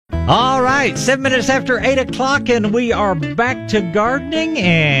All right, 7 minutes after 8 o'clock, and we are back to gardening.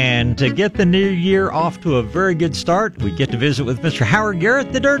 And to get the new year off to a very good start, we get to visit with Mr. Howard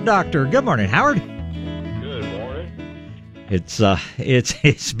Garrett, the Dirt Doctor. Good morning, Howard. Good morning.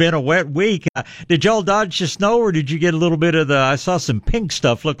 It's been a wet week. Did y'all dodge the snow, or did you get a little bit of I saw some pink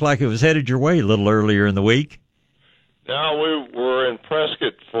stuff look like it was headed your way a little earlier in the week. Now, we were in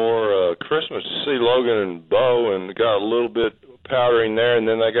Prescott for Christmas to see Logan and Bo, and got a little bit powdering there, and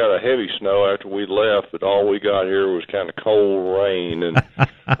then they got a heavy snow after we left, but all we got here was kind of cold rain. And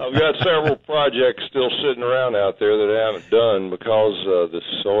I've got several projects still sitting around out there that I haven't done because the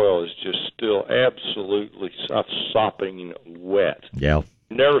soil is just still absolutely sopping wet. Yeah.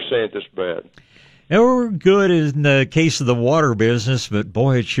 Never seen it this bad. They were good in the case of the water business, but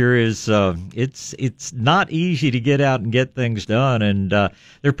boy, it sure is. It's not easy to get out and get things done, and there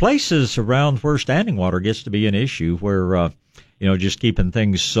are places around where standing water gets to be an issue, where just keeping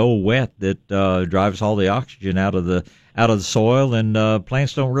things so wet that drives all the oxygen out of the soil, and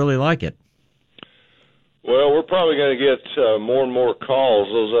plants don't really like it. Well, we're probably going to get more and more calls,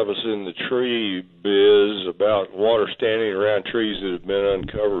 those of us in the tree biz, about water standing around trees that have been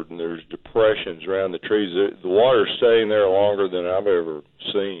uncovered, and there's depressions around the trees. The water's staying there longer than I've ever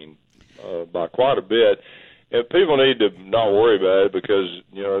seen, by quite a bit. And people need to not worry about it because,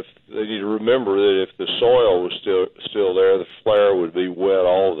 if they need to remember that if the soil was still there, the flare would be wet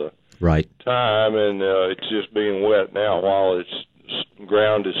all the time, and it's just being wet now while its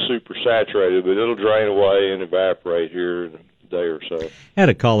ground is super saturated, but it'll drain away and evaporate here in a day or so. Had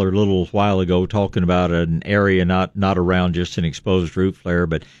a caller a little while ago talking about an area not around just an exposed root flare,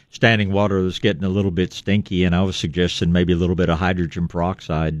 but standing water that's getting a little bit stinky, and I was suggesting maybe a little bit of hydrogen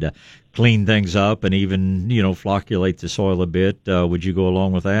peroxide to clean things up and even, flocculate the soil a bit. Would you go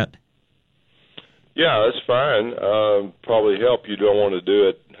along with that? Yeah, that's fine. Probably help. You don't want to do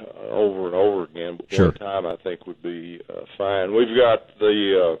it over and over again, but sure. One time I think would be fine. We've got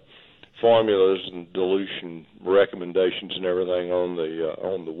the formulas and dilution recommendations and everything on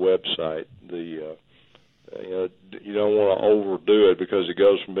the website. You don't want to overdo it because it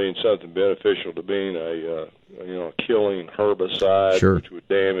goes from being something beneficial to being a killing herbicide, sure. which would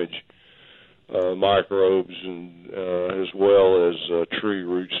damage microbes and as well as tree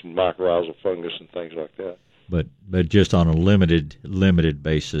roots and mycorrhizal fungus and things like that. But just on a limited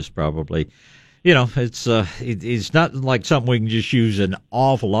basis, probably. It's not like something we can just use an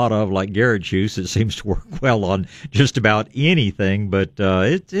awful lot of, like Garrett juice. It seems to work well on just about anything, but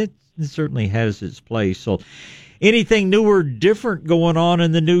it certainly has its place. So, anything new or different going on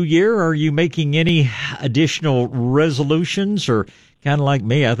in the new year? Are you making any additional resolutions, or kind of like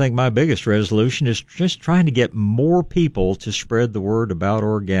me? I think my biggest resolution is just trying to get more people to spread the word about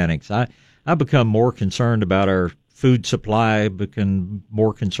organics. I've become more concerned about our food supply, become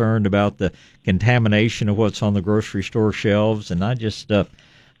more concerned about the contamination of what's on the grocery store shelves, and I just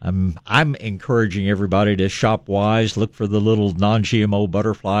I'm encouraging everybody to shop wise, look for the little non-GMO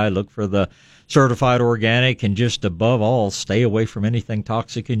butterfly, look for the certified organic, and just above all, stay away from anything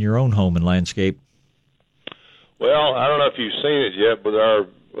toxic in your own home and landscape. Well, I don't know if you've seen it yet, but our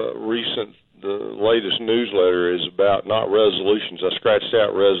the latest newsletter is about not resolutions. I scratched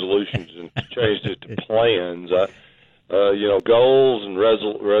out resolutions and changed it to plans. Goals and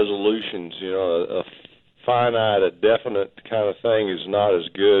resolutions, a finite, a definite kind of thing is not as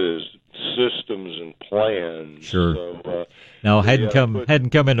good as systems and plans. Sure. So, now, hadn't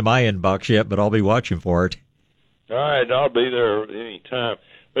come into my inbox yet, but I'll be watching for it. All right, I'll be there any time.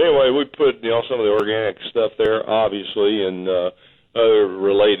 But anyway, we put some of the organic stuff there, obviously, and other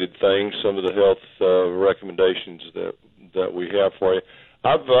related things, some of the health recommendations that we have for you.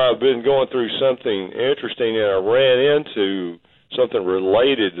 I've been going through something interesting, and I ran into something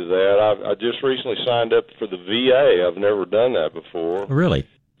related to that. I just recently signed up for the VA. I've never done that before. Really?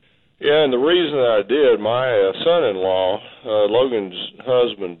 Yeah, and the reason I did, my son-in-law, Logan's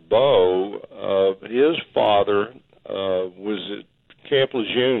husband, Bo, his father was at Camp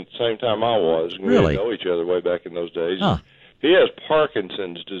Lejeune at the same time I was. We really? didn't know each other way back in those days. Huh. He has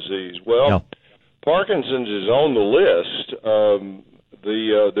Parkinson's disease. Well, yeah. Parkinson's is on the list.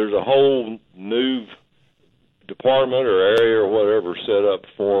 There's a whole new department or area or whatever set up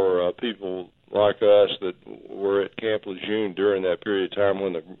for people like us that were at Camp Lejeune during that period of time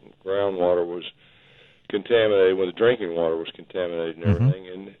when the groundwater was contaminated, when the drinking water was contaminated and everything.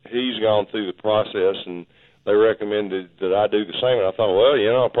 Mm-hmm. And he's gone through the process, and they recommended that I do the same. And I thought, well,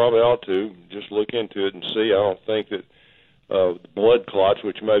 I probably ought to just look into it and see. I don't think that blood clots,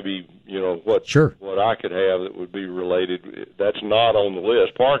 which may be, sure. what I could have that would be related, that's not on the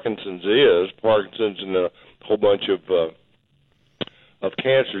list. Parkinson's is. Parkinson's and a whole bunch of of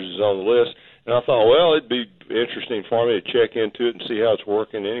cancers is on the list. And I thought, well, it'd be interesting for me to check into it and see how it's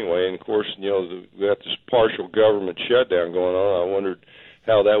working anyway. And of course, we got this partial government shutdown going on. I wondered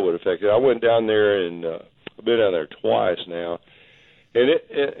how that would affect it. I went down there, and I've been down there twice now, and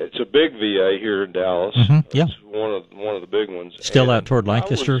it's a big VA here in Dallas. Yeah, it's one of the big ones. Still out toward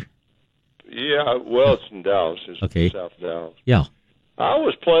Lancaster. Well, it's in Dallas. It's okay. South Dallas. Yeah. I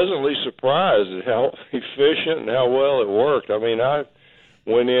was pleasantly surprised at how efficient and how well it worked. I mean, I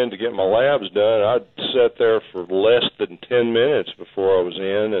went in to get my labs done. I sat there for less than 10 minutes before I was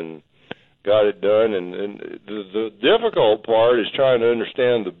in and got it done. And the difficult part is trying to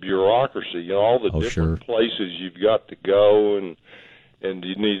understand the bureaucracy, all the different places you've got to go, and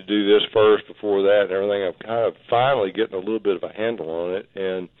you need to do this first before that and everything. I'm kind of finally getting a little bit of a handle on it.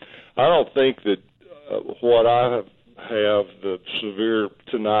 And I don't think that what I have, the severe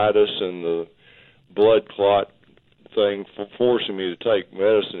tinnitus and the blood clot thing forcing me to take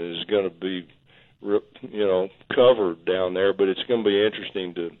medicine is going to be, covered down there. But it's going to be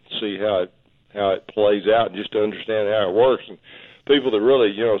interesting to see how it plays out and just to understand how it works. And people that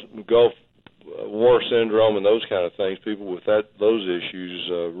really, Gulf War syndrome and those kind of things, people with those issues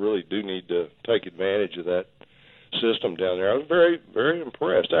really do need to take advantage of that system down there. I was very, very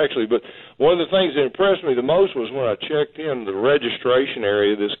impressed, actually. But one of the things that impressed me the most was when I checked in the registration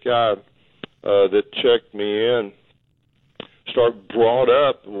area. This guy that checked me in brought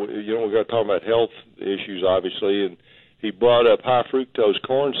up, we got to talk about health issues, obviously, and he brought up high fructose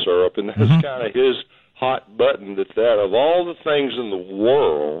corn syrup, and that's kind of his hot button. That of all the things in the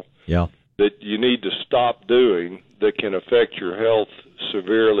world that you need to stop doing that can affect your health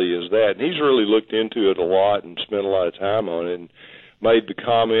severely is that. And he's really looked into it a lot and spent a lot of time on it and made the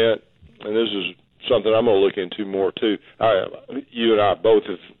comment, and this is something I'm going to look into more too. You and I both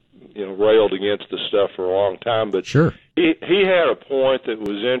have railed against this stuff for a long time, but he had a point that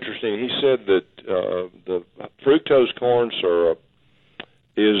was interesting. He said that the fructose corn syrup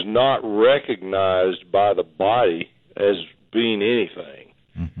is not recognized by the body as being anything,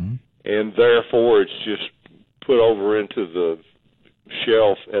 and therefore it's just put over into the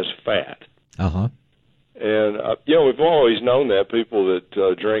shelf as fat. And we've always known that people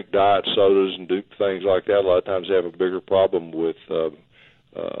that drink diet sodas and do things like that a lot of times have a bigger problem with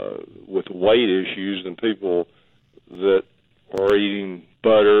weight issues than people that are eating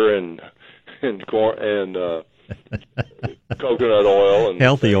butter and corn and coconut oil and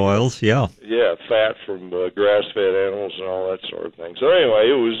healthy oils, fat from grass-fed animals and all that sort of thing. So anyway,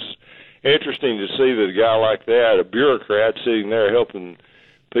 it was interesting to see that a guy like that, a bureaucrat sitting there helping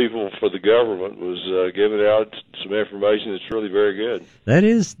people for the government, was giving out some information that's really very good. That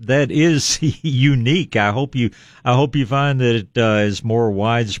is unique. I hope you find that it is more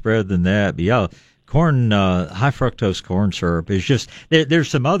widespread than that. But high fructose corn syrup is just there's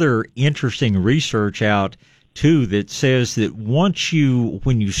some other interesting research out too that says that when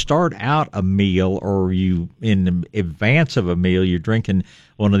you start out a meal or you in advance of a meal you're drinking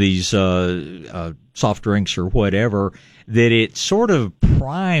one of these soft drinks or whatever, that it sort of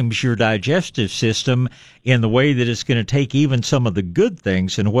primes your digestive system in the way that it's going to take even some of the good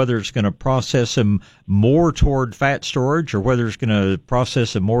things, and whether it's going to process them more toward fat storage or whether it's going to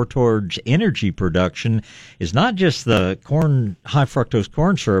process them more towards energy production is not just the high fructose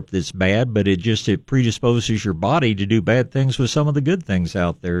corn syrup that's bad, but it predisposes your body to do bad things with some of the good things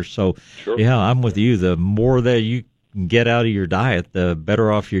out there. So, I'm with you. The more that you can get out of your diet, the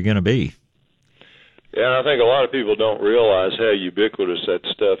better off you're going to be. Yeah, and I think a lot of people don't realize how ubiquitous that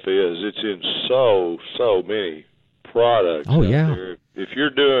stuff is. It's in so many products. Oh, yeah. There. If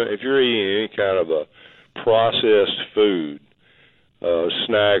you're eating any kind of a processed food,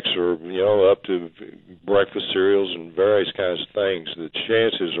 snacks or up to breakfast cereals and various kinds of things, the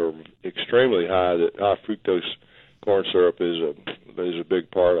chances are extremely high that high fructose corn syrup is a big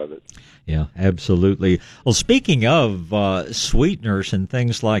part of it. Yeah, absolutely. Well, speaking of sweeteners and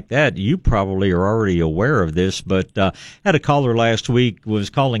things like that, you probably are already aware of this, but had a caller last week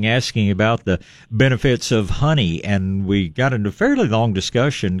was calling asking about the benefits of honey, and we got into a fairly long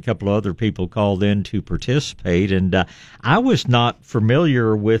discussion. A couple of other people called in to participate, and I was not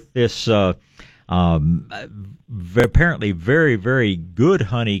familiar with this apparently very, very good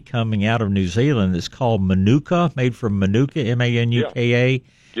honey coming out of New Zealand. It's called Manuka, made from Manuka, Manuka.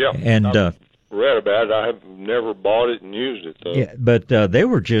 Yeah, and I've read about it. I have never bought it and used it, though. Yeah, but they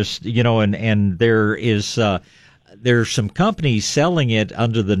were just, and there's some companies selling it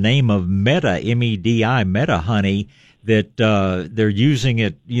under the name of Meta, M-E-D-I, Meta Honey, that they're using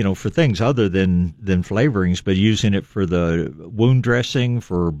it, for things other than flavorings, but using it for the wound dressing,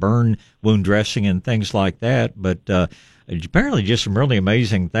 for burn wound dressing and things like that. But apparently just some really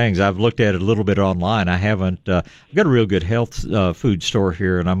amazing things. I've looked at it a little bit online. I haven't. I've got a real good health food store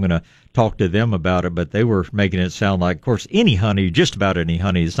here, and I'm going to talk to them about it. But they were making it sound like, of course, any honey, just about any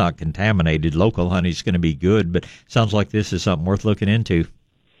honey, is not contaminated. Local honey is going to be good, but sounds like this is something worth looking into.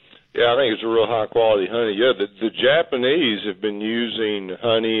 Yeah, I think it's a real high-quality honey. Yeah, the Japanese have been using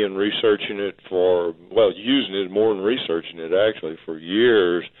honey and researching it using it more than researching it, actually, for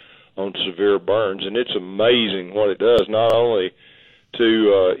years on severe burns. And it's amazing what it does, not only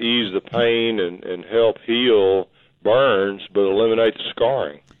to ease the pain and help heal burns, but eliminate the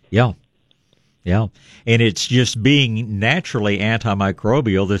scarring. Yeah. Yeah, and it's just being naturally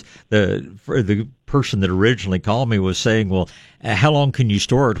antimicrobial. The person that originally called me was saying, well, how long can you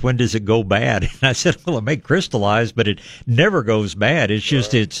store it? When does it go bad? And I said, well, it may crystallize, but it never goes bad. It's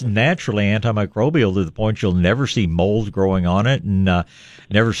just it's naturally antimicrobial to the point you'll never see mold growing on it, and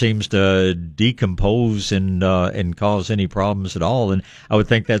never seems to decompose and cause any problems at all. And I would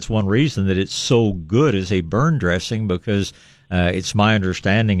think that's one reason that it's so good as a burn dressing, because it's my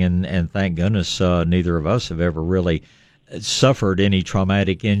understanding, and thank goodness neither of us have ever really suffered any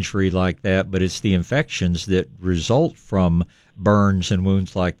traumatic injury like that, but it's the infections that result from burns and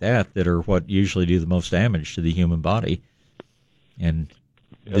wounds like that are what usually do the most damage to the human body. And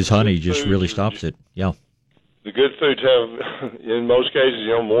this honey just really stops it. Yeah. The good foods have, in most cases,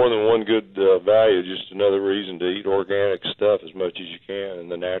 more than one good value, just another reason to eat organic stuff as much as you can,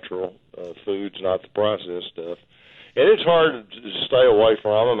 and the natural foods, not the processed stuff. And it's hard to stay away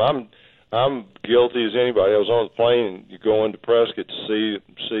from them. I'm guilty as anybody. I was on the plane, you go into Prescott to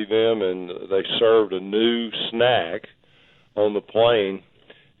see them, and they served a new snack on the plane,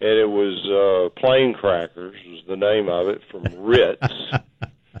 and it was plain crackers was the name of it, from Ritz.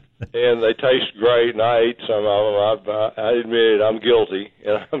 And they taste great, and I ate some of them. I admit it, I'm guilty,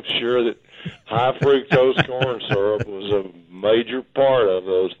 and I'm sure that high fructose corn syrup was a major part of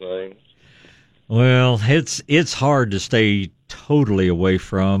those things. Well, it's hard to stay totally away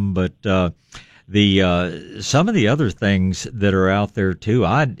from, but some of the other things that are out there too,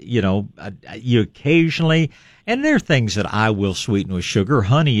 you occasionally, and there are things that I will sweeten with sugar.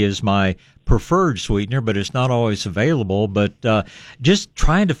 Honey is my preferred sweetener, but it's not always available. But just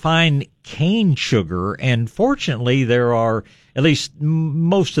trying to find cane sugar, and fortunately there are, at least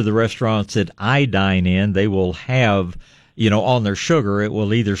most of the restaurants that I dine in, they will have, on their sugar, it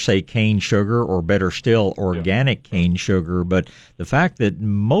will either say cane sugar or, better still, organic cane sugar. But the fact that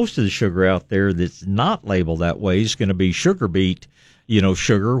most of the sugar out there that's not labeled that way is going to be sugar beet,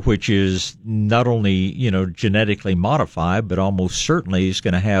 sugar, which is not only, genetically modified, but almost certainly is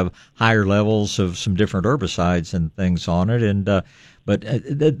going to have higher levels of some different herbicides and things on it. And but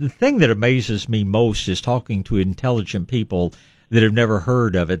the thing that amazes me most is talking to intelligent people that have never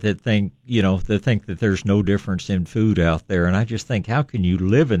heard of it, that think that there's no difference in food out there. And I just think, how can you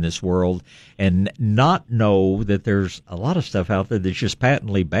live in this world and not know that there's a lot of stuff out there that's just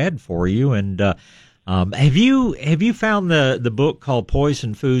patently bad for you? And have you found the book called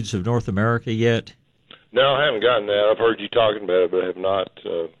Poison Foods of North America yet? No, I haven't gotten that. I've heard you talking about it, but I have not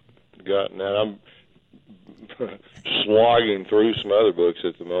gotten that. I'm slogging through some other books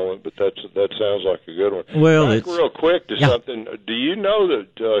at the moment, but that sounds like a good one. Well, back real quick to something. Do you know that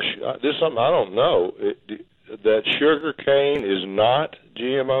this is something I don't know, that sugar cane is not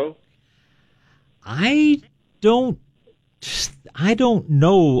GMO? I don't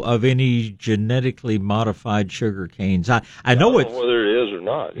know of any genetically modified sugar canes. I know it's whether it is or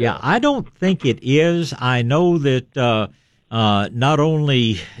not. Yeah, I don't think it is. I know that not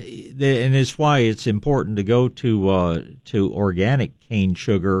only, and it's why it's important to go to organic cane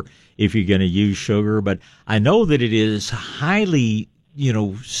sugar if you're going to use sugar, but I know that it is highly,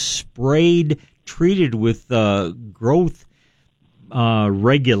 sprayed, treated with growth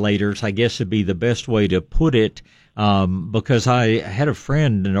regulators, I guess would be the best way to put it. Because I had a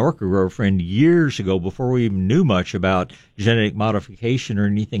friend, an orchid grower friend, years ago, before we even knew much about genetic modification or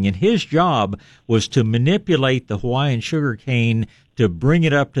anything, and his job was to manipulate the Hawaiian sugar cane to bring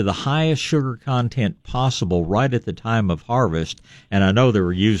it up to the highest sugar content possible right at the time of harvest. And I know they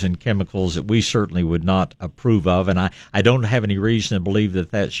were using chemicals that we certainly would not approve of, and I don't have any reason to believe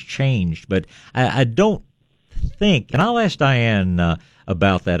that that's changed. But I don't think, and I'll ask Diane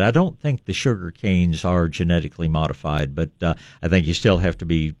about that, I don't think the sugar canes are genetically modified, but I think you still have to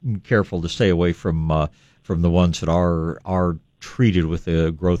be careful to stay away from the ones that are treated with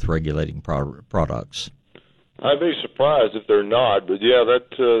the growth regulating products. I'd be surprised if they're not, but yeah,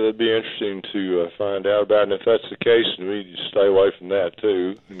 that'd be interesting to find out about. And if that's the case, we need to stay away from that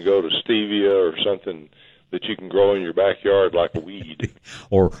too, and go to stevia or something that you can grow in your backyard like a weed.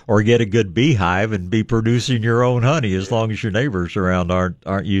 or get a good beehive and be producing your own honey as long as your neighbors around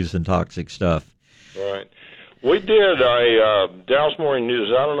aren't using toxic stuff. Right. We did a Dallas Morning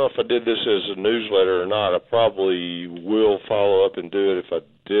News. I don't know if I did this as a newsletter or not. I probably will follow up and do it if I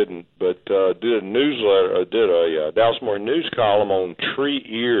didn't. But did a Dallas Morning News column on tree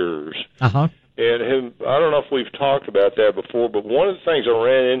ears. Uh-huh. And I don't know if we've talked about that before, but one of the things I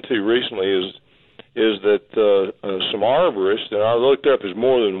ran into recently is that some arborists, and I looked up as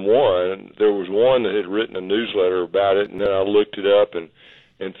more than one. There was one that had written a newsletter about it, and then I looked it up and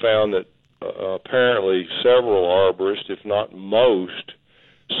found that apparently several arborists, if not most,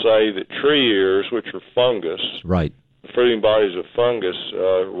 say that tree ears, which are fungus, right, fruiting bodies of fungus,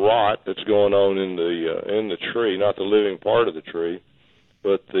 rot that's going on in the tree, not the living part of the tree,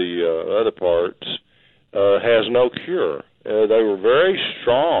 but the other parts, has no cure. They were very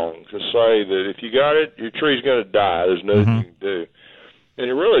strong to say that if you got it, your tree's going to die. There's nothing you can do. And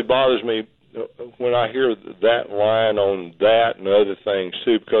it really bothers me when I hear that line on that and other things,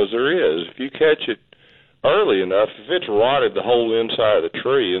 too, because there is. If you catch it early enough, if it's rotted the whole inside of the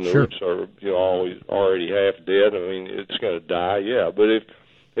tree and the roots are always already half dead, I mean, it's going to die, yeah. But if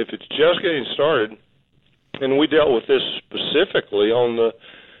it's just getting started, and we dealt with this specifically on the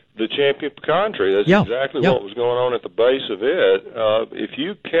champion pecan tree. That's exactly what was going on at the base of it. If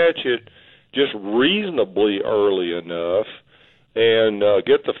you catch it just reasonably early enough and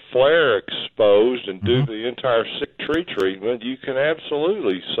get the flare exposed and do the entire sick tree treatment, you can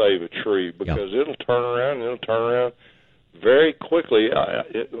absolutely save a tree because it'll turn around very quickly.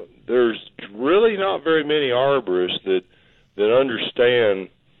 There's really not very many arborists that understand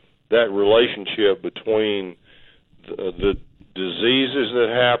that relationship between the diseases that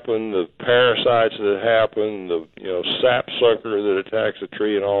happen, the parasites that happen, the sapsucker that attacks the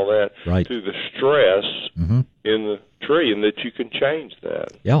tree and all that, to the stress in the tree, and that you can change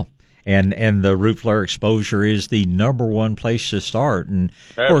that. Yeah. And the root flare exposure is the number one place to start. And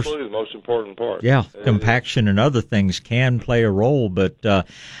absolutely, the most important part. Yeah, compaction and other things can play a role, but the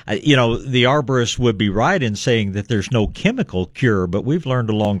arborist would be right in saying that there's no chemical cure. But we've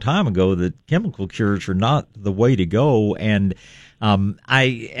learned a long time ago that chemical cures are not the way to go. And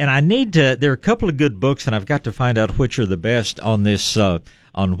I need to. There are a couple of good books, and I've got to find out which are the best on this.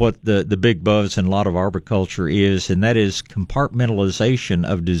 On what the big buzz in a lot of arboriculture is, and that is compartmentalization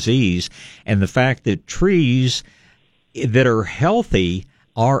of disease and the fact that trees that are healthy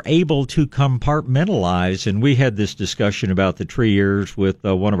are able to compartmentalize. And we had this discussion about the tree ears with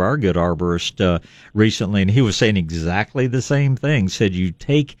one of our good arborists recently, and he was saying exactly the same thing. Said you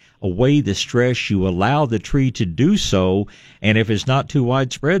take away the stress, you allow the tree to do so, and if it's not too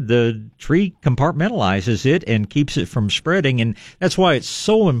widespread, the tree compartmentalizes it and keeps it from spreading. And that's why it's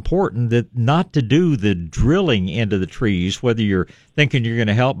so important that not to do the drilling into the trees, whether you're thinking you're going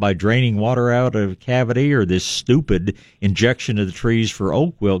to help by draining water out of a cavity or this stupid injection of the trees for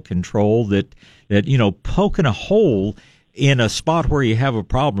oak wilt control, that poking a hole in a spot where you have a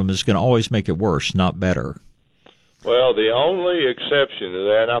problem is going to always make it worse, not better. Well, the only exception to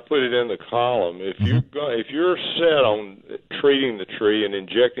that, and I put it in the column, if you're set on treating the tree and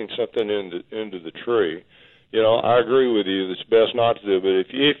injecting something into the tree, I agree with you. It's best not to do it. But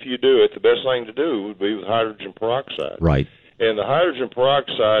if you do it, the best thing to do would be with hydrogen peroxide. Right. And the hydrogen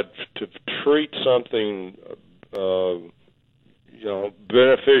peroxide to treat something,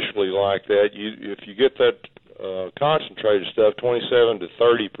 beneficially like that, if you get that concentrated stuff, 27 to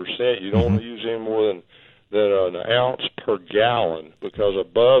 30%, you don't want to use any more than an ounce per gallon, because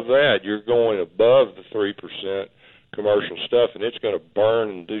above that you're going above the 3% commercial stuff, and it's going to burn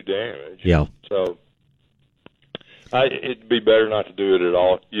and do damage. Yeah. So it'd be better not to do it at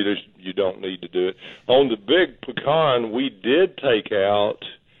all. You don't need to do it. On the big pecan, we did take out.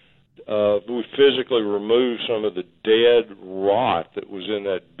 We physically removed some of the dead rot that was in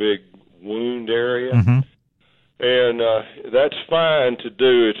that big wound area. And that's fine to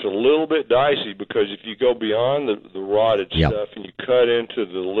do. It's a little bit dicey because if you go beyond the rotted stuff and you cut into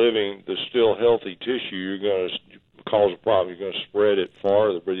the still healthy tissue, you're going to cause a problem. You're going to spread it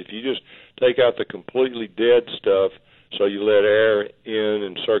farther. But if you just take out the completely dead stuff, so you let air in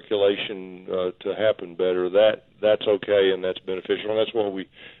and circulation to happen better, that's okay and that's beneficial. And that's what we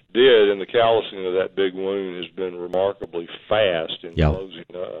did. And the callousing of that big wound has been remarkably fast in closing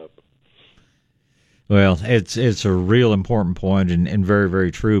up. Well, it's a real important point and very,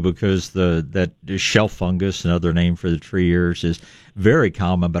 very true, because that shelf fungus, another name for the tree ears, is very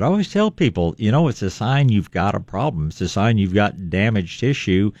common. But I always tell people, it's a sign you've got a problem. It's a sign you've got damaged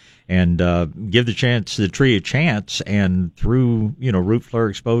tissue, and give the tree a chance. And through, root flare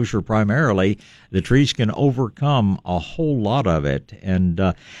exposure primarily, the trees can overcome a whole lot of it. And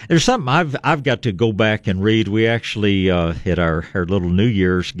there's something I've got to go back and read. We actually at our little New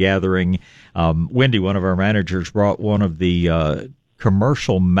Year's gathering, Wendy, one of our managers, brought one of the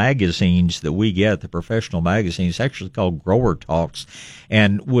commercial magazines that we get, the professional magazines, actually called Grower Talks,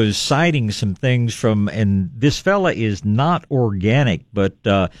 and was citing some things and this fella is not organic, but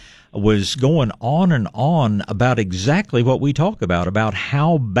was going on and on about exactly what we talk about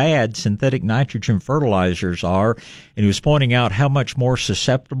how bad synthetic nitrogen fertilizers are. And he was pointing out how much more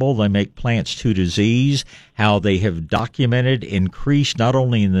susceptible they make plants to disease, how they have documented increase not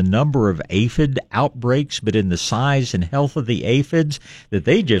only in the number of aphid outbreaks, but in the size and health of the aphids, that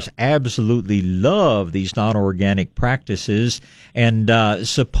they just absolutely love these non-organic practices. And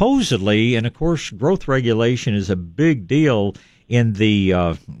supposedly, and of course, growth regulation is a big deal in the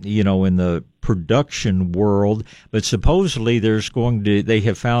in the production world, but supposedly they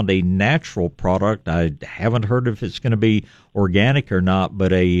have found a natural product. I haven't heard if it's going to be organic or not,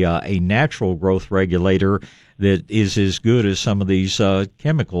 but a natural growth regulator that is as good as some of these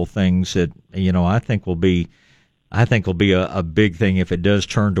chemical things that I think will be a big thing if it does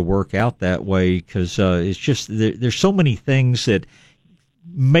turn to work out that way, because it's just there's so many things that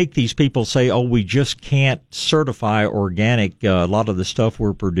make these people say, oh, we just can't certify organic, a lot of the stuff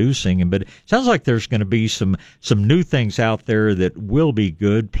we're producing. But it sounds like there's going to be some new things out there that will be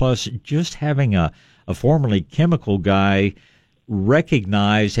good, plus just having a formerly chemical guy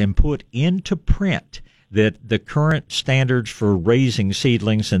recognize and put into print that the current standards for raising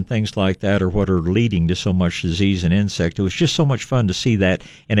seedlings and things like that are what are leading to so much disease and insect. It was just so much fun to see that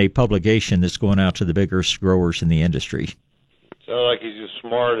in a publication that's going out to the biggest growers in the industry. Sounds like he's as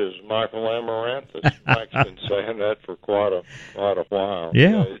smart as Michael Amaranthus. Mike's been saying that for quite a while.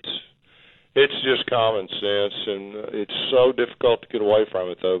 Yeah. It's just common sense, and it's so difficult to get away from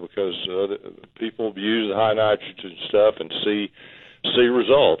it, though, because people use the high nitrogen stuff and see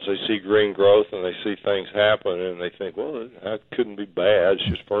results. They see green growth, and they see things happen, and they think, well, that couldn't be bad. It's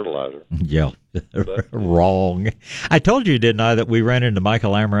just fertilizer. Yeah, wrong. I told you, didn't I, that we ran into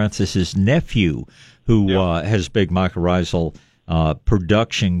Michael Amaranthus' nephew, who has big mycorrhizal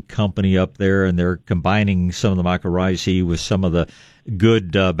production company up there, and they're combining some of the mycorrhizae with some of the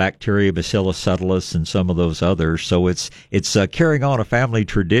good bacteria, Bacillus subtilis, and some of those others. So it's carrying on a family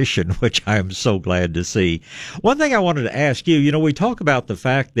tradition, which I am so glad to see. One thing I wanted to ask you, we talk about the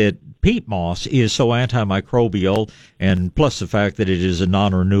fact that peat moss is so antimicrobial, and plus the fact that it is a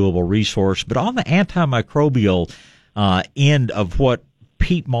non-renewable resource. But on the antimicrobial end of what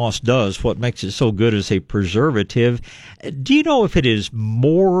peat moss does, what makes it so good as a preservative, do you know if it is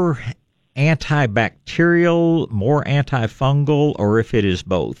more antibacterial, more antifungal, or if it is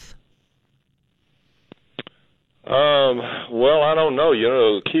both? Well, I don't know.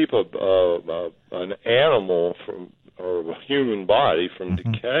 To keep an animal from, or a human body from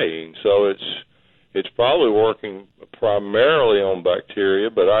decaying, so it's probably working primarily on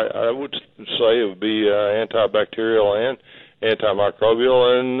bacteria, but I would say it would be antibacterial and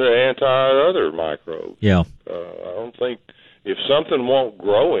antimicrobial and anti-other microbes. Yeah. I don't think, if something won't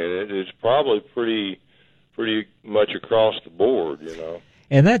grow in it, it's probably pretty much across the board,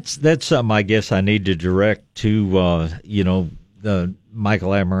 And that's something I guess I need to direct to the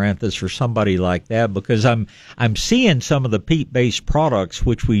Michael Amaranthus or somebody like that, because I'm seeing some of the peat-based products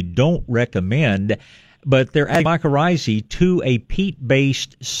which we don't recommend, but they're adding mycorrhizae to a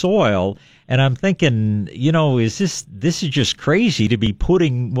peat-based soil. And I'm thinking, this is just crazy to be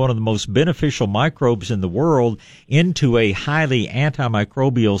putting one of the most beneficial microbes in the world into a highly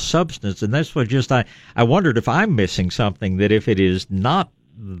antimicrobial substance. And that's what I wondered if I'm missing something, that if it is not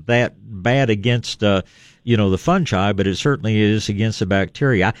that bad against, the fungi, but it certainly is against the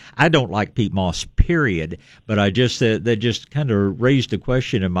bacteria. I don't like peat moss, period. But I just, that just kind of raised a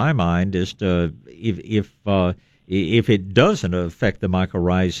question in my mind as to if it doesn't affect the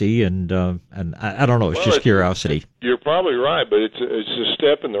mycorrhizae, and I don't know, it's just curiosity. You're probably right, but it's a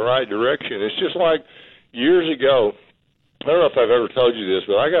step in the right direction. It's just like years ago, I don't know if I've ever told you this,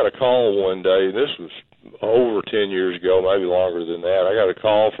 but I got a call one day, this was over 10 years ago, maybe longer than that. I got a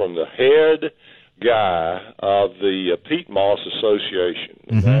call from the head guy of the Peat Moss Association,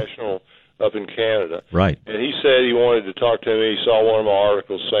 the national, up in Canada. Right. And he said he wanted to talk to me. He saw one of my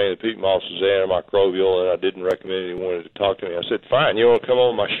articles saying that peat moss is antimicrobial, and I didn't recommend it. He wanted to talk to me. I said, fine, you want to come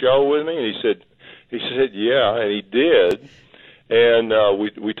on my show with me? And he said, yeah, and he did. And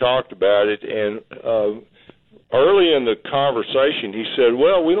we talked about it, and early in the conversation, he said,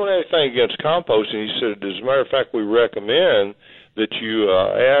 well, we don't have anything against composting. He said, as a matter of fact, we recommend that you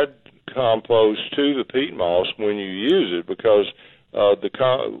add compost to the peat moss when you use it, because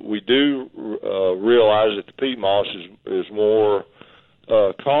we do realize that the peat moss is more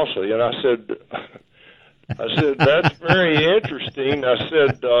costly. And I said, that's very interesting. I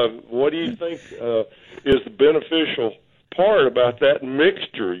said, what do you think is the beneficial part about that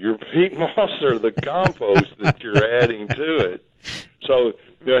mixture, your peat moss or the compost that you're adding to it? So,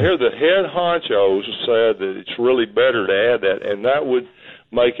 here the head honchos said that it's really better to add that, and that would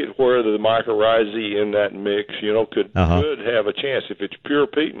make it where the mycorrhizae in that mix, could have a chance. If it's pure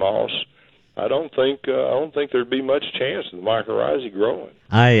peat moss, I don't think there'd be much chance of the mycorrhizae growing.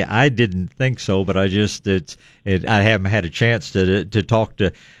 I didn't think so, but I haven't had a chance to talk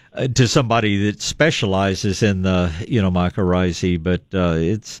to somebody that specializes in the mycorrhizae, but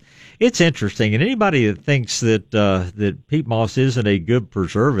it's interesting. And anybody that thinks that peat moss isn't a good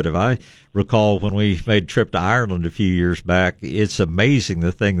preservative, I recall when we made a trip to Ireland a few years back, it's amazing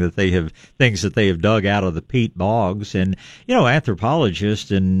the things that they have dug out of the peat bogs. And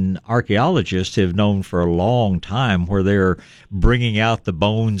anthropologists and archaeologists have known for a long time where they're bringing out the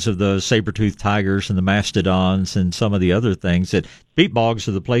bones of the saber-toothed tigers and the mastodons and some of the other things. That peat bogs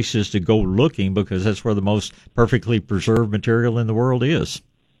are the places to go looking, because that's where the most perfectly preserved material in the world is.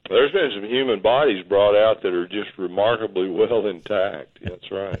 There's been some human bodies brought out that are just remarkably well intact. That's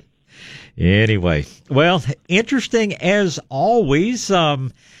right. Anyway, well, interesting as always.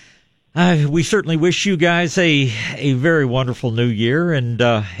 We certainly wish you guys a very wonderful new year,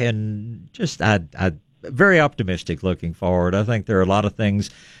 and just I very optimistic looking forward. I think there are a lot of things,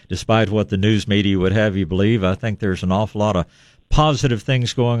 despite what the news media would have you believe. I think there's an awful lot of positive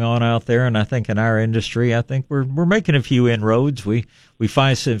things going on out there, and I think in our industry, I think we're making a few inroads. We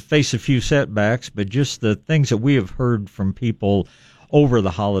face a few setbacks, but just the things that we have heard from people over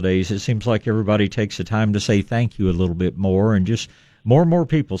the holidays, it seems like everybody takes the time to say thank you a little bit more, and just more and more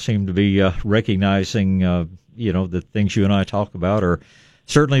people seem to be recognizing, the things you and I talk about are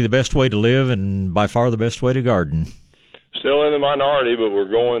certainly the best way to live and by far the best way to garden. Still in the minority, but we're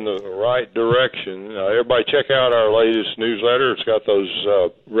going the right direction. Everybody check out our latest newsletter. It's got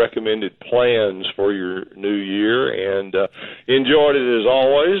those recommended plans for your new year, and enjoyed it as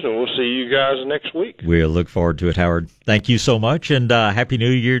always, and we'll see you guys next week. We'll look forward to it, Howard. Thank you so much, and Happy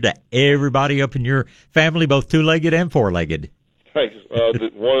New Year to everybody up in your family, both two-legged and four-legged. Thanks.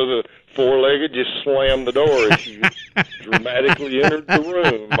 One of the four-legged just slammed the door as you dramatically entered the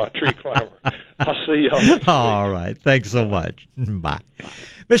room, my tree climber. I'll see y'all next week. All right. Thanks so much. Bye.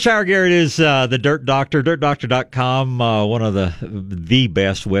 Mr. Howard Garrett is the Dirt Doctor, dirtdoctor.com, one of the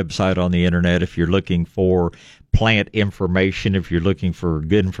best website on the Internet if you're looking for plant information, if you're looking for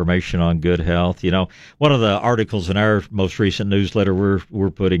good information on good health. One of the articles in our most recent newsletter we're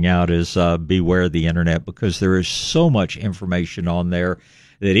putting out is Beware the Internet, because there is so much information on there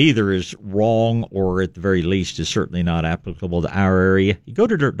that either is wrong or at the very least is certainly not applicable to our area. You go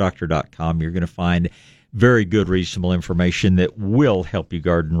to dirtdoctor.com, you're going to find very good, reasonable information that will help you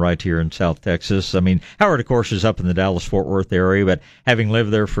garden right here in South Texas. I mean, Howard, of course, is up in the Dallas-Fort Worth area, but having lived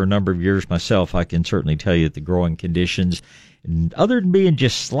there for a number of years myself, I can certainly tell you that the growing conditions, and other than being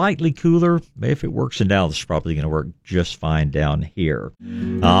just slightly cooler, if it works in Dallas, it's probably going to work just fine down here.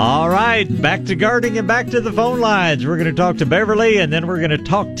 All right, back to gardening and back to the phone lines. We're going to talk to Beverly, and then we're going to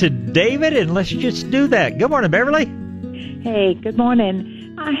talk to David, and let's just do that. Good morning, Beverly. Hey, good morning.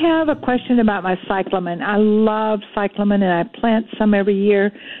 I have a question about my cyclamen. I love cyclamen, and I plant some every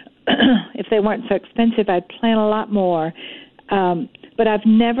year. If they weren't so expensive, I'd plant a lot more. But I've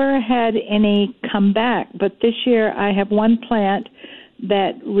never had any come back. But this year I have one plant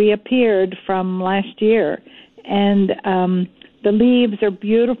that reappeared from last year. And the leaves are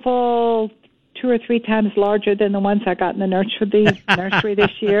beautiful, 2 or 3 times larger than the ones I got in the nursery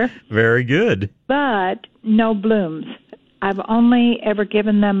this year. Very good. But no blooms. I've only ever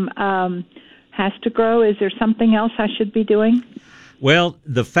given them has to grow. Is there something else I should be doing? Well,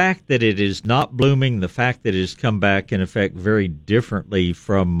 the fact that it is not blooming, the fact that it has come back in effect very differently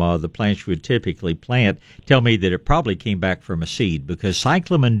from the plants you would typically plant, tell me that it probably came back from a seed, because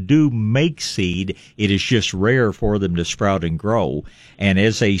cyclamen do make seed. It is just rare for them to sprout and grow. And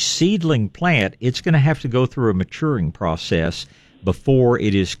as a seedling plant, it's going to have to go through a maturing process before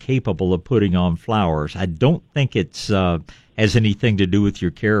it is capable of putting on flowers. I don't think it's has anything to do with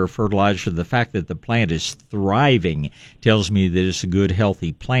your care or fertilizer. The fact that the plant is thriving tells me that it's a good,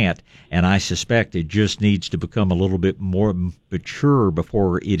 healthy plant, and I suspect it just needs to become a little bit more mature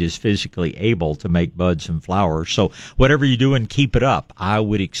before it is physically able to make buds and flowers. So whatever you're doing, keep it up. I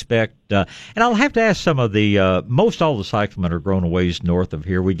would expect, and I'll have to ask some of the, most all the cyclamen are grown a ways north of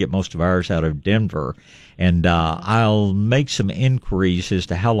here. We get most of ours out of Denver, and I'll make some inquiries as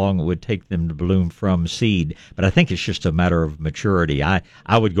to how long it would take them to bloom from seed. But I think it's just a matter of maturity. I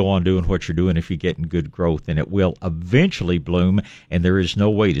would go on doing what you're doing if you're getting good growth, and it will eventually bloom, and there is no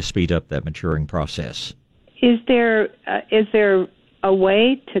way to speed up that maturing process. Is there a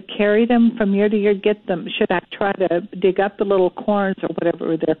way to carry them from year to year? Get them? Should I try to dig up the little corns or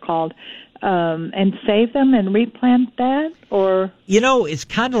whatever they're called, and save them and replant that? Or it's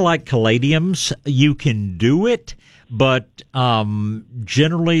kind of like caladiums. You can do it, but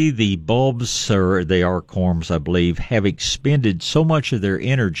generally the bulbs, or they are corms, I believe, have expended so much of their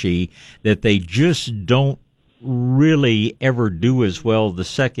energy that they just don't really ever do as well the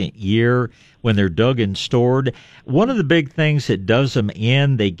second year when they're dug and stored. One of the big things that does them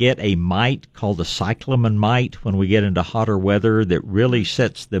in, they get a mite called a cyclamen mite when we get into hotter weather that really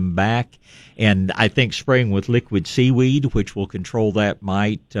sets them back. And I think spraying with liquid seaweed, which will control that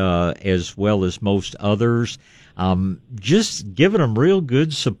mite as well as most others, just giving them real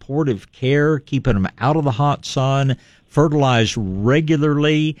good supportive care, keeping them out of the hot sun, fertilize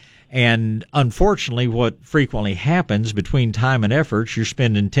regularly. And unfortunately, what frequently happens between time and effort, you're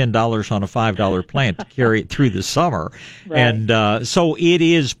spending $10 on a $5 plant to carry it through the summer. Right. And so it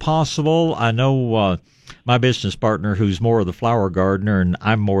is possible. I know my business partner, who's more of the flower gardener, and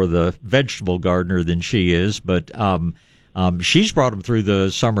I'm more of the vegetable gardener than she is, but she's brought them through the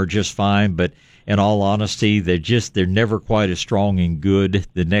summer just fine. But in all honesty, they're never quite as strong and good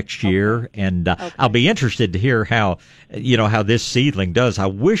the next year. And I'll be interested to hear how this seedling does. I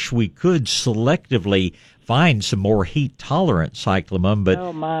wish we could selectively find some more heat tolerant cyclamen, but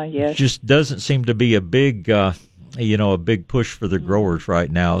it just doesn't seem to be a big push for the growers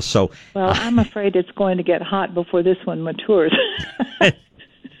right now. So, well, I'm afraid it's going to get hot before this one matures.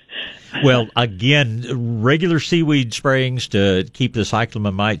 Well, again, regular seaweed sprayings to keep the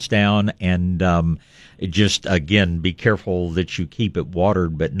cyclamen mites down, and just, again, be careful that you keep it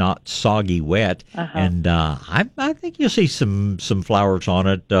watered but not soggy wet. And I think you'll see some flowers on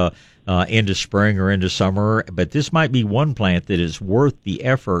it into spring or into summer, but this might be one plant that is worth the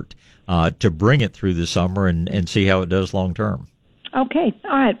effort to bring it through the summer and see how it does long term. Okay.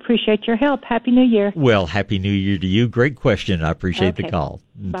 All right. Appreciate your help. Happy New Year. Well, Happy New Year to you. Great question. I appreciate the call.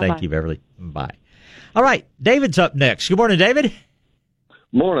 Bye-bye. Thank you, Beverly. Bye. All right. David's up next. Good morning, David.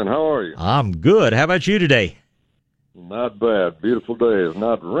 Morning. How are you? I'm good. How about you today? Not bad. Beautiful day. It's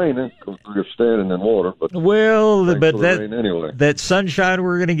not raining because we're standing in water. But that sunshine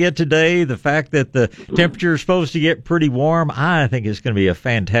we're going to get today, the fact that the temperature is supposed to get pretty warm, I think it's going to be a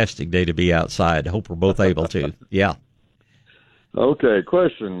fantastic day to be outside. Hope we're both able to. Yeah. Okay,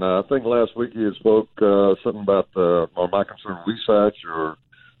 question. I think last week you spoke something about my concern research or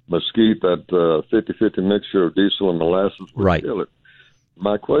mesquite, that 50-50 mixture of diesel and molasses would kill it.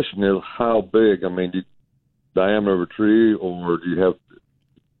 My question is, how big? I mean, diameter of a tree, or do you have,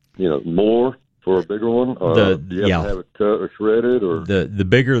 more for a bigger one? Or do you have to have it cut or shredded? Or the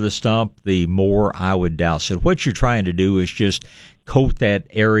bigger the stump, the more I would douse it. What you're trying to do is just coat that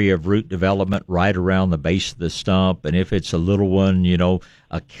area of root development right around the base of the stump. And if it's a little one,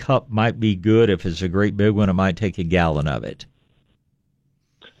 a cup might be good. If it's a great big one, it might take a gallon of it.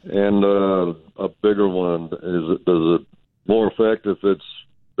 And a bigger one, does it more effective if it's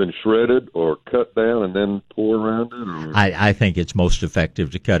been shredded or cut down and then pour around it? Or? I think it's most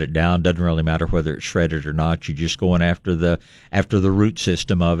effective to cut it down. Doesn't really matter whether it's shredded or not. You're just going after the root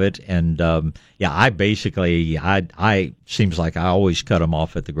system of it. And I seems like I always cut them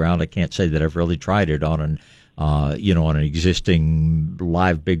off at the ground. I can't say that I've really tried it on an existing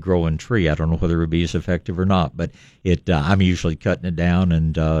live big growing tree. I don't know whether it would be as effective or not, but I'm usually cutting it down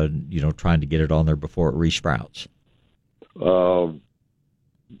and trying to get it on there before it resprouts.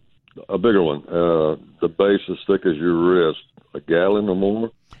 A bigger one, the base as thick as your wrist, a gallon or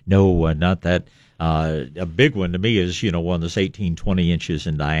more? No, not that. A big one to me is, one that's 18, 20 inches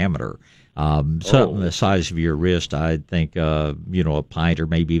in diameter. Something the size of your wrist, I'd think, a pint or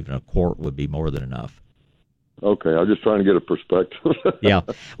maybe even a quart would be more than enough. Okay, I'm just trying to get a perspective. Yeah.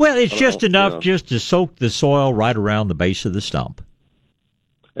 Well, it's just enough just to soak the soil right around the base of the stump.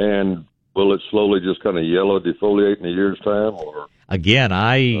 And will it slowly just kind of yellow defoliate in a year's time, or? Again,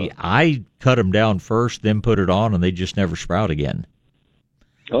 I cut them down first, then put it on, and they just never sprout again.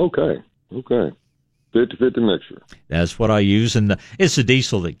 Okay. 50-50 mixture. That's what I use, and it's the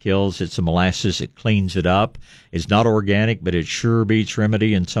diesel that kills. It's the molasses that cleans it up. It's not organic, but it sure beats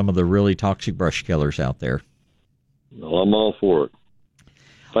Remedy and some of the really toxic brush killers out there. Well, I'm all for it.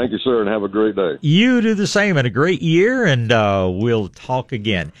 Thank you, sir, and have a great day. You do the same, and a great year, and we'll talk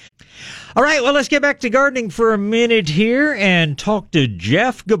again. All right, well, let's get back to gardening for a minute here and talk to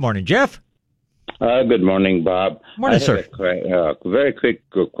Jeff. Good morning, Jeff. Good morning, Bob. Morning, sir. Very quick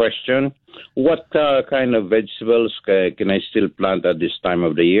question. What kind of vegetables can I still plant at this time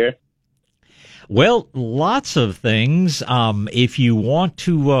of the year? Well, lots of things. If you want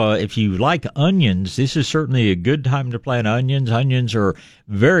to, if you like onions, this is certainly a good time to plant onions. Onions are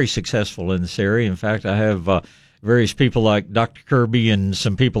very successful in this area. In fact, I have various people like Dr. Kirby and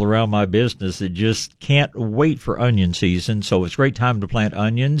some people around my business that just can't wait for onion season. So it's a great time to plant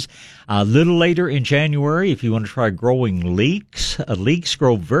onions. A little later in January, if you want to try growing leeks, leeks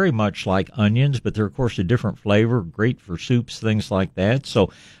grow very much like onions, but they're, of course, a different flavor, great for soups, things like that.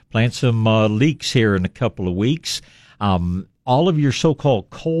 So plant some leeks here in a couple of weeks. All of your so-called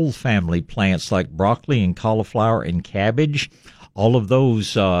cold family plants like broccoli and cauliflower and cabbage, all of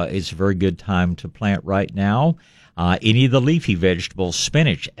those is a very good time to plant right now. Any of the leafy vegetables,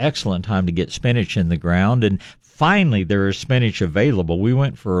 spinach, excellent time to get spinach in the ground. And finally, there is spinach available. We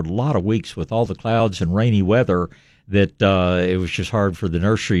went for a lot of weeks with all the clouds and rainy weather that it was just hard for the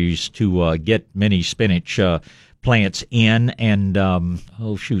nurseries to get many spinach plants in. And,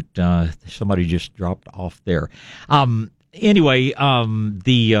 somebody just dropped off there. Anyway,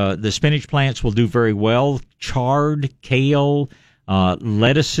 the spinach plants will do very well. Chard, kale,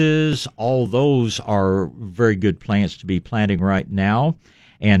 lettuces, all those are very good plants to be planting right now.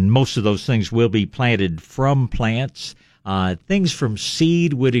 And most of those things will be planted from plants. Things from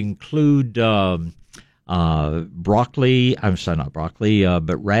seed would include broccoli, I'm sorry, not broccoli,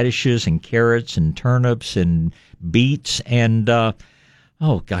 but radishes and carrots and turnips and beets and all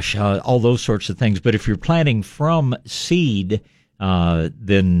those sorts of things. But if you're planting from seed,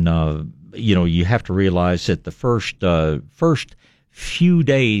 then you have to realize that the first few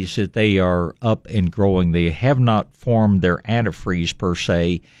days that they are up and growing, they have not formed their antifreeze per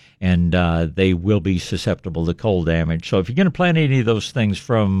se, and they will be susceptible to cold damage. So if you're going to plant any of those things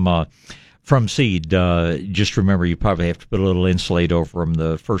from seed, just remember you probably have to put a little insulate over them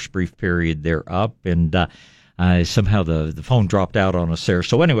the first brief period they're up. And somehow the phone dropped out on us there.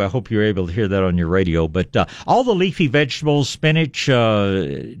 So anyway, I hope you're able to hear that on your radio. But all the leafy vegetables, spinach,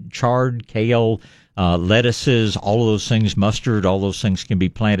 chard, kale, lettuces, all of those things, mustard, all those things can be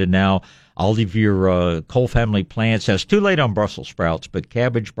planted now. All of your cold family plants. It's too late on Brussels sprouts, but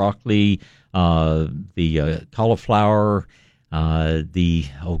cabbage, broccoli, the cauliflower,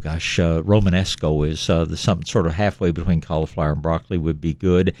 Romanesco is something sort of halfway between cauliflower and broccoli would be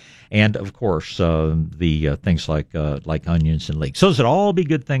good, and of course the things like onions and leeks. Those would all be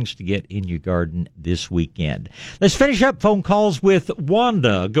good things to get in your garden this weekend. Let's finish up phone calls with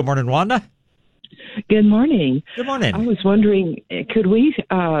Wanda. Good morning, Wanda. Good morning. Good morning. I was wondering, could we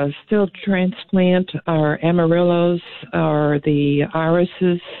still transplant our amarillos or the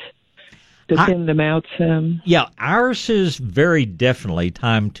irises to thin them out some? Yeah, irises very definitely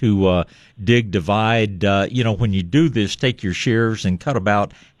time to dig, divide. When you do this, take your shears and cut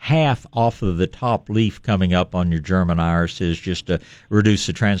about half off of the top leaf coming up on your German irises just to reduce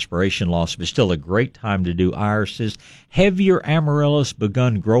the transpiration loss. But still a great time to do irises. Have your amaryllis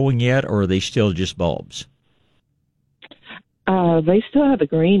begun growing yet, or are they still just bulbs? They still have the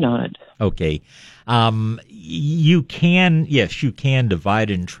green on it. Okay. You can divide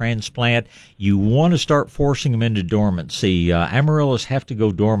and transplant. You want to start forcing them into dormancy. Amaryllis have to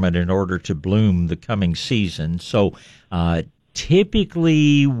go dormant in order to bloom the coming season. So,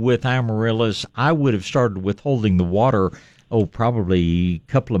 typically with amaryllis, I would have started withholding the water, probably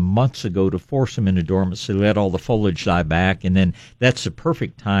a couple of months ago to force them into dormancy, let all the foliage die back, and then that's the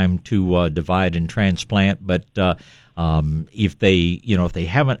perfect time to divide and transplant. But if they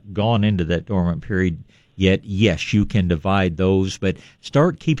haven't gone into that dormant period yet, yes, you can divide those, but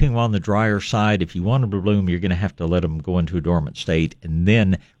start keeping them on the drier side. If you want them to bloom, you're going to have to let them go into a dormant state and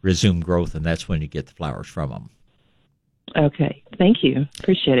then resume growth, and that's when you get the flowers from them. Okay. Thank you.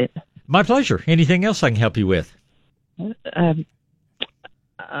 Appreciate it. My pleasure. Anything else I can help you with? Tell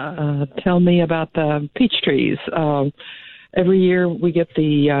me about the peach trees. Every year we get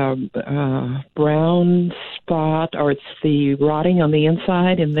the brown spot, or it's the rotting on the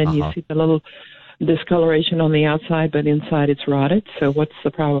inside, and then you see the little discoloration on the outside, but inside it's rotted. So what's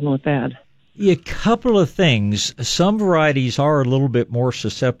the problem with that? A couple of things. Some varieties are a little bit more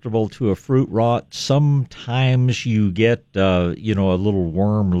susceptible to a fruit rot. Sometimes you get, a little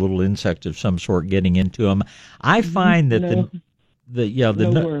worm, a little insect of some sort getting into them. I find that no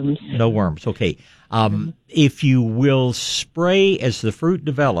worms. No worms. Okay. If you will spray as the fruit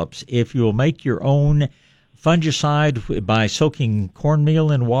develops, if you will make your own fungicide by soaking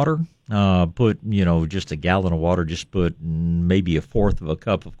cornmeal in water, put, just a gallon of water, just put maybe a fourth of a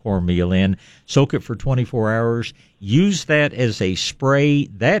cup of cornmeal in, soak it for 24 hours, use that as a spray.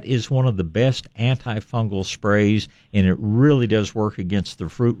 That is one of the best antifungal sprays, and it really does work against the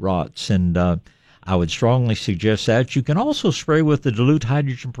fruit rots, and I would strongly suggest that. You can also spray with the dilute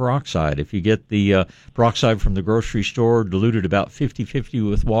hydrogen peroxide. If you get the peroxide from the grocery store, diluted about 50-50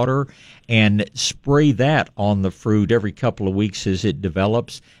 with water, and spray that on the fruit every couple of weeks as it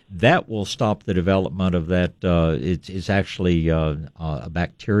develops, that will stop the development of that. It's actually a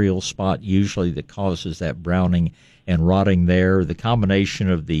bacterial spot usually that causes that browning and rotting there. The combination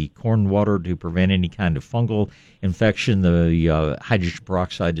of the corn water to prevent any kind of fungal infection, the hydrogen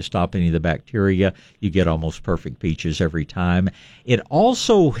peroxide to stop any of the bacteria, you get almost perfect peaches every time. It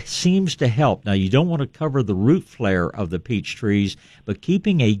also seems to help. Now, you don't want to cover the root flare of the peach trees, but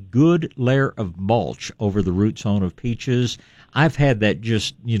keeping a good layer of mulch over the root zone of peaches, I've had that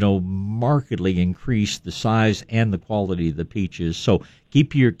just, markedly increase the size and the quality of the peaches. So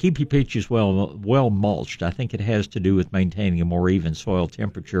keep your peaches well mulched. I think it has to do with maintaining a more even soil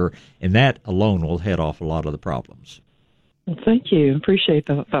temperature, and that alone will head off a lot of the problems. Well, thank you. Appreciate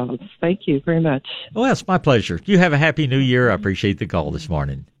the thoughts. Thank you very much. Well, it's my pleasure. You have a happy new year. I appreciate the call this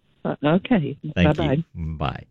morning. Okay. Thank Bye-bye. you. Bye.